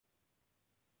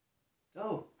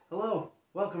Oh, hello.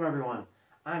 Welcome everyone.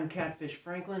 I'm Catfish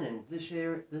Franklin and this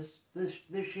year is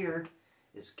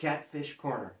Catfish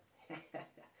Corner.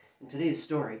 And today's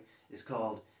story is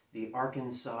called The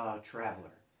Arkansas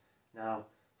Traveler. Now,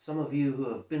 some of you who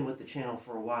have been with the channel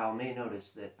for a while may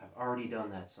notice that I've already done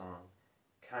that song.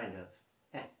 Kind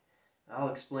of. I'll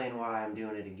explain why I'm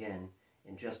doing it again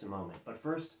in just a moment. But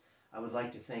first, I would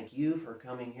like to thank you for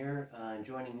coming here and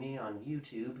joining me on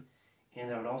YouTube. And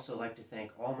I would also like to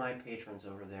thank all my patrons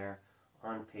over there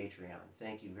on Patreon.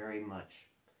 Thank you very much.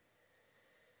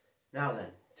 Now then,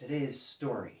 today's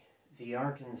story, The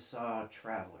Arkansas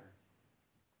Traveler.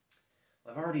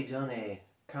 I've already done a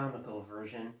comical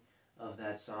version of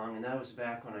that song, and that was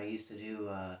back when I used to do,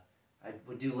 I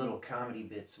would do little comedy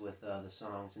bits with the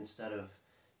songs instead of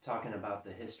talking about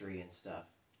the history and stuff.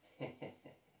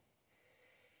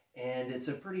 And it's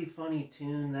a pretty funny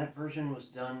tune. That version was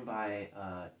done by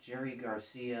Jerry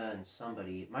Garcia and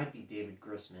somebody. It might be David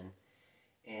Grissman.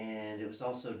 And it was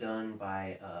also done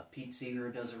by Pete Seeger,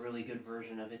 does a really good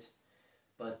version of it.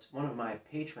 But one of my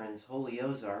patrons, Holy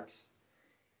Ozarks,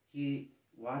 he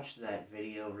watched that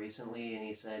video recently and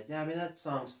he said, yeah, I mean, that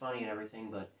song's funny and everything,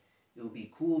 but it would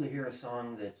be cool to hear a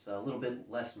song that's a little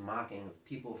bit less mocking of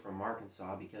people from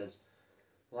Arkansas because,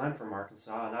 well, I'm from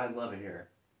Arkansas and I love it here.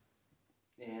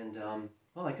 And,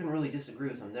 well, I couldn't really disagree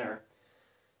with him there.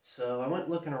 So I went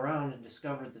looking around and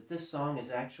discovered that this song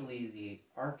is actually the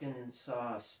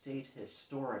Arkansas State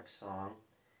Historic Song,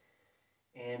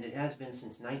 and it has been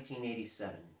since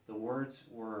 1987. The words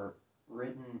were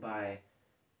written by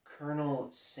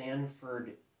Colonel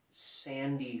Sanford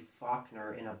Sandy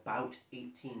Faulkner in about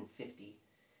 1850,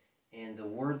 and the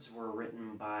words were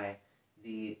written by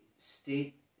the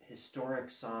State Historic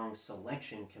Song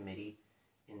Selection Committee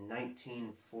in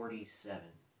 1947.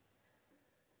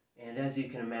 And as you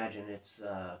can imagine, it's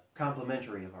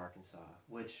complimentary of Arkansas,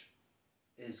 which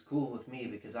is cool with me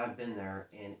because I've been there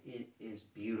and it is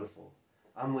beautiful.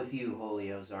 I'm with you,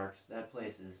 Holy Ozarks. That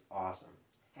place is awesome.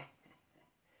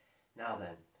 Now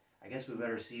then, I guess we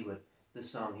better see what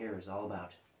this song here is all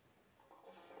about.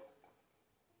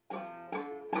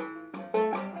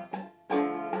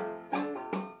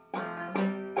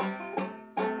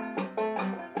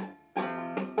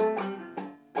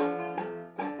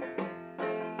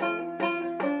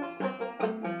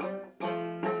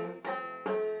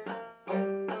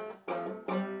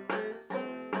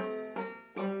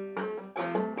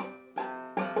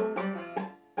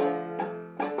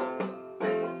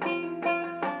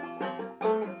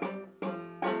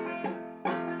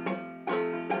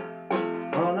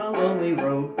 On a lonely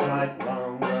road quite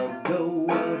long ago,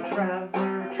 a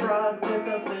traveler trod with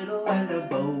a fiddle and a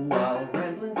bow, while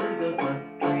rambling through the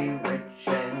country rich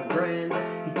and grand.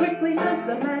 He quickly sensed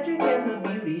the magic and the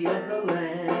beauty of the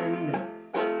land.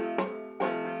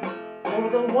 For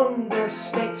the wonder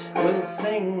state we'll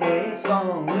sing a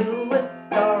song, we'll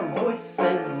lift our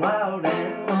voices loud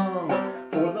and long.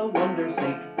 For the wonder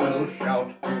state we'll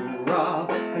shout hurrah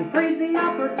and praise the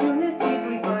opportunities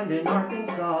we find in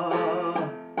Arkansas.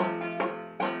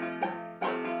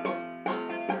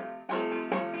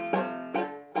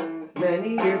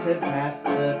 Many years have passed,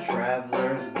 the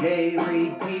travelers gay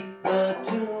repeat the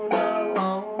tune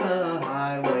along the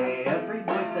highway. Every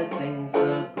voice that sings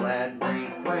the glad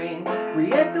refrain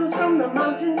re-echoes from the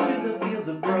mountains to the fields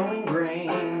of growing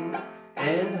grain.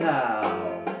 And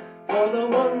how? For the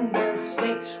wonder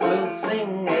state we'll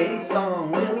sing a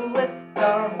song, we'll lift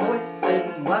our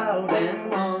voices loud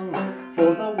and long.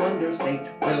 For the wonder state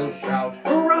we'll shout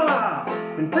hurrah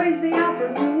and praise the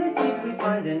opportunities we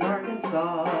find in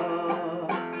Arkansas.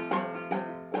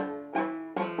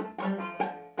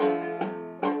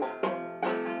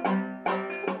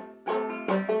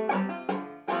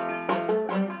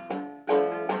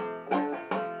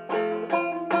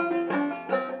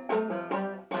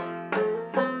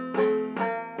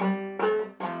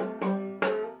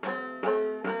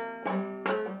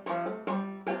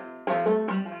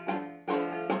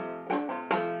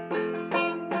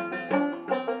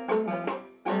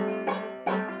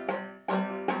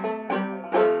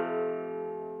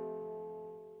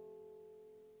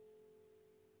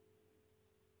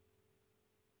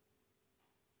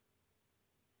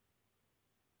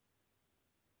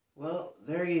 Well,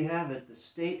 there you have it, the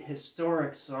State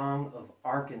Historic Song of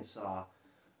Arkansas.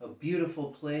 A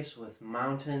beautiful place with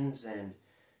mountains and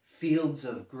fields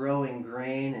of growing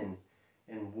grain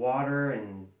and water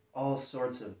and all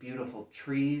sorts of beautiful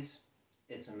trees.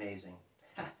 It's amazing.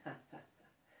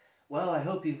 Well, I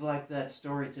hope you've liked that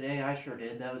story today. I sure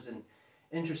did. That was an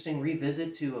interesting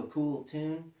revisit to a cool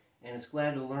tune, and it's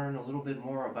glad to learn a little bit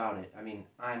more about it. I mean,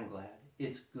 I'm glad.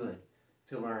 It's good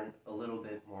to learn a little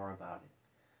bit more about it.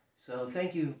 So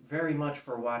thank you very much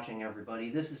for watching, everybody.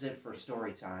 This is it for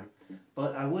story time,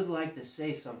 but I would like to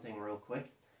say something real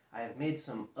quick. I have made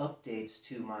some updates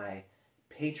to my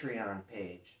Patreon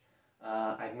page.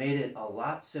 I've made it a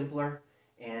lot simpler,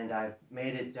 and I've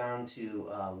made it down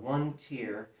to one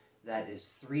tier that is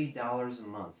 $3 a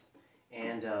month.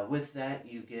 And with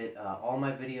that, you get all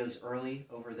my videos early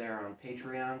over there on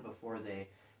Patreon before they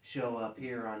show up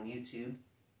here on YouTube.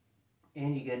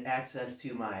 And you get access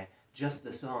to my Just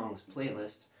the Songs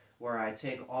playlist, where I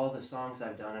take all the songs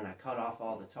I've done and I cut off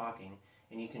all the talking,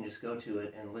 and you can just go to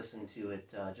it and listen to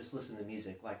it, just listen to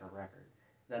music like a record.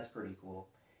 That's pretty cool.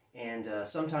 And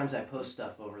sometimes I post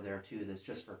stuff over there too that's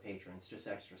just for patrons, just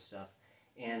extra stuff.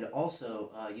 And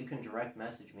also, you can direct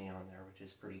message me on there, which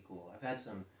is pretty cool. I've had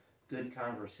some good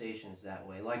conversations that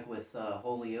way, like with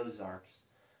Holy Ozarks,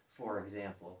 for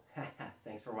example.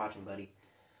 Thanks for watching, buddy.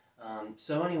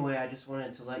 So anyway, I just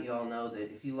wanted to let you all know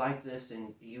that if you like this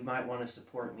and you might want to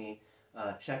support me,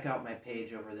 check out my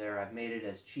page over there. I've made it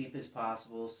as cheap as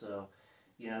possible, so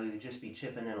you'd just be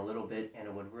chipping in a little bit, and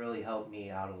it would really help me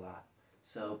out a lot.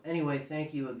 So anyway,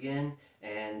 thank you again,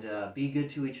 and be good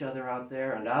to each other out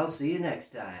there, and I'll see you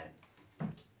next time.